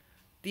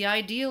 the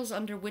ideals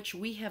under which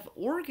we have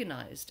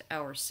organized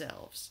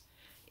ourselves,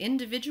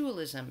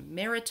 individualism,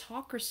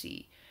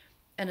 meritocracy,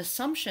 an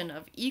assumption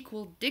of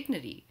equal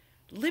dignity,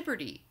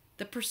 liberty,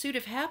 the pursuit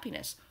of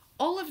happiness,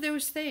 all of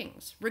those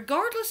things,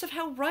 regardless of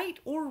how right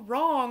or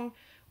wrong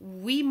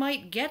we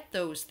might get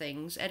those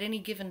things at any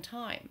given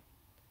time,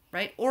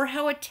 right? Or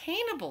how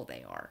attainable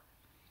they are.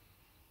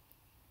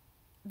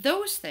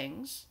 Those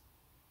things,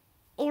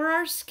 or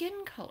our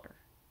skin color.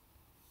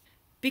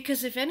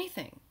 Because if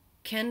anything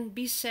can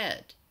be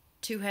said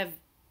to have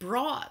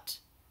brought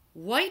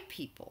white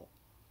people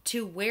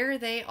to where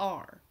they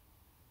are,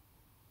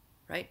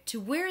 right? To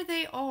where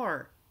they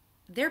are,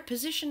 their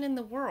position in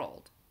the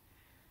world,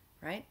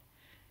 right?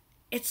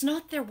 It's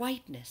not their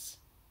whiteness.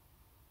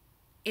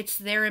 It's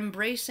their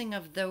embracing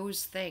of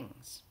those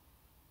things.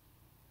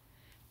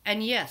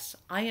 And yes,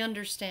 I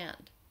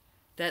understand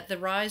that the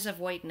rise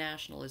of white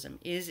nationalism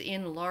is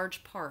in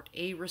large part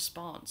a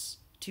response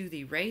to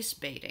the race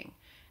baiting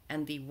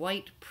and the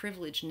white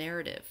privilege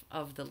narrative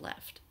of the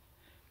left.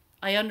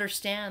 I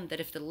understand that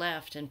if the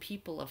left and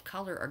people of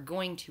color are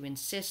going to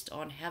insist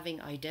on having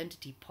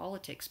identity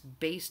politics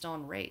based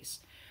on race,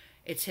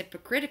 it's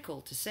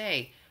hypocritical to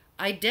say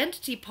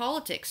identity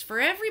politics for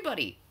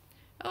everybody.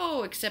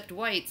 Oh, except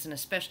whites and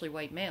especially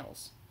white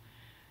males.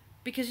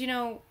 Because, you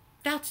know,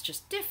 that's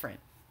just different.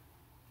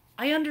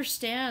 I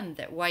understand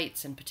that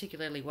whites, and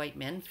particularly white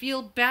men,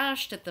 feel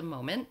bashed at the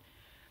moment,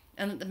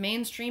 and that the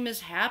mainstream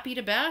is happy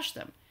to bash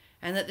them,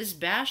 and that this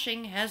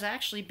bashing has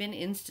actually been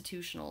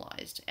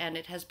institutionalized, and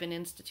it has been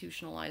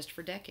institutionalized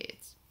for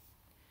decades.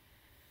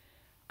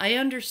 I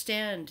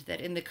understand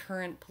that in the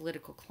current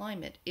political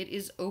climate, it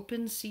is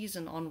open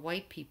season on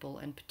white people,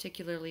 and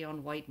particularly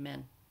on white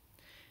men.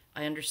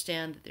 I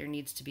understand that there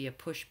needs to be a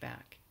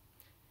pushback.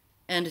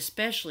 And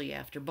especially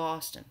after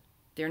Boston,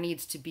 there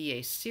needs to be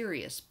a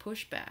serious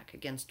pushback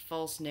against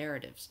false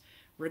narratives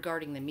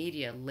regarding the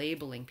media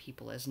labeling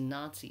people as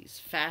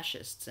Nazis,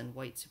 fascists, and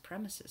white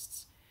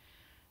supremacists.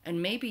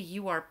 And maybe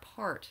you are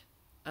part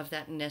of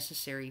that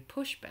necessary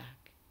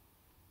pushback.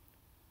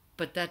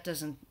 But that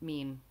doesn't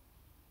mean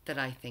that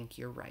I think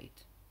you're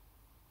right.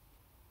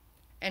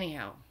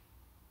 Anyhow,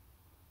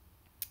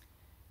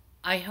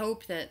 I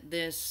hope that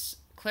this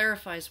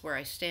clarifies where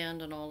I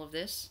stand on all of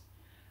this.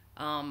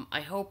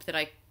 I hope that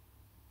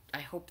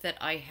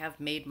I have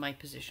made my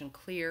position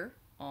clear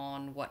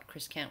on what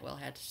Chris Cantwell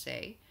had to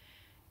say,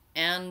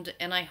 and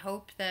I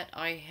hope that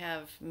I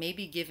have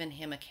maybe given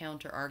him a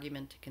counter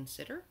argument to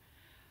consider.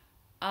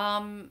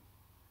 Um,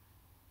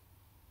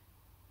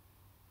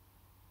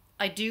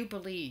 I do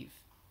believe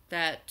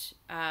that,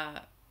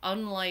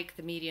 unlike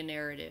the media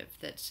narrative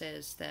that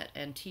says that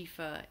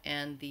Antifa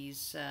and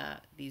these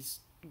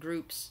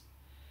groups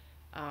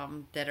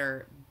that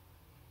are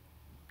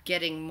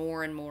getting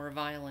more and more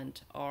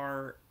violent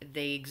are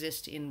they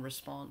exist in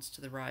response to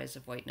the rise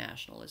of white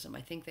nationalism.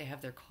 I think they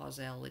have their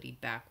causality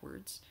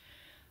backwards.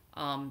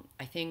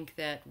 I think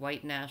that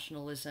white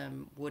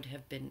nationalism would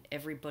have been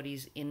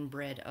everybody's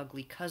inbred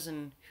ugly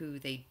cousin who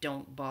they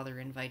don't bother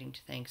inviting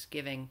to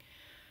Thanksgiving,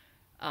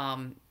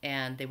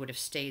 and they would have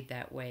stayed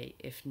that way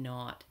if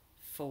not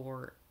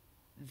for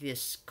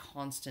this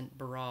constant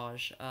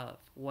barrage of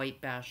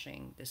white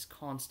bashing, this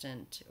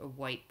constant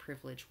white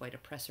privilege, white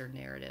oppressor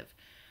narrative,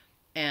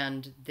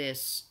 and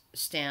this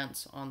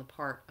stance on the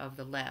part of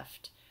the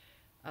left,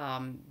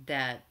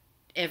 that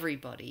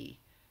everybody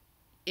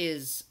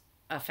is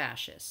a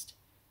fascist.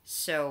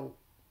 So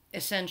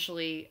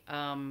essentially,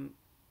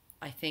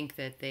 I think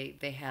that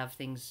they have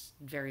things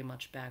very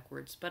much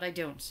backwards, but I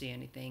don't see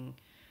anything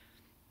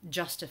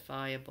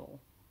justifiable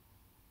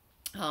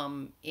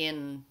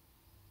in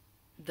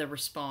the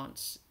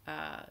response.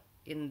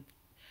 In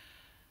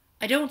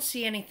I don't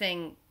see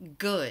anything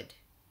good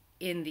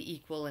in the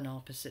equal and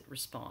opposite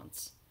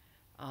response,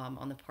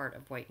 on the part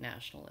of white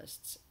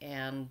nationalists,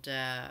 and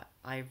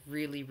I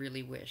really,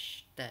 really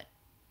wish that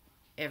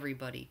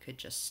everybody could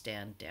just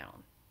stand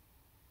down,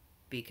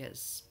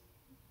 because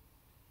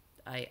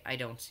I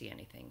don't see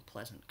anything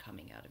pleasant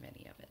coming out of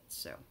any of it.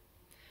 So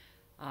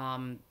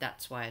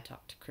that's why I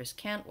talked to Chris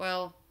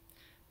Cantwell.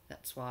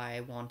 That's why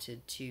I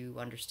wanted to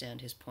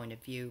understand his point of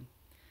view,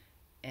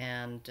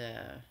 and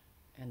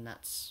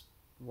that's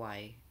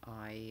why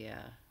I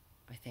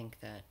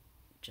think that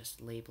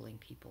just labeling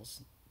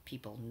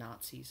people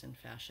Nazis and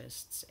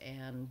fascists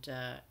and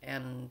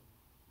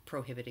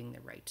prohibiting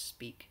the right to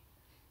speak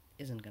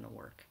isn't going to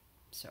work.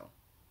 So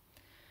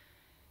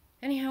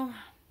anyhow,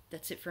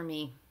 that's it for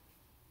me.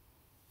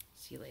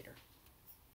 See you later.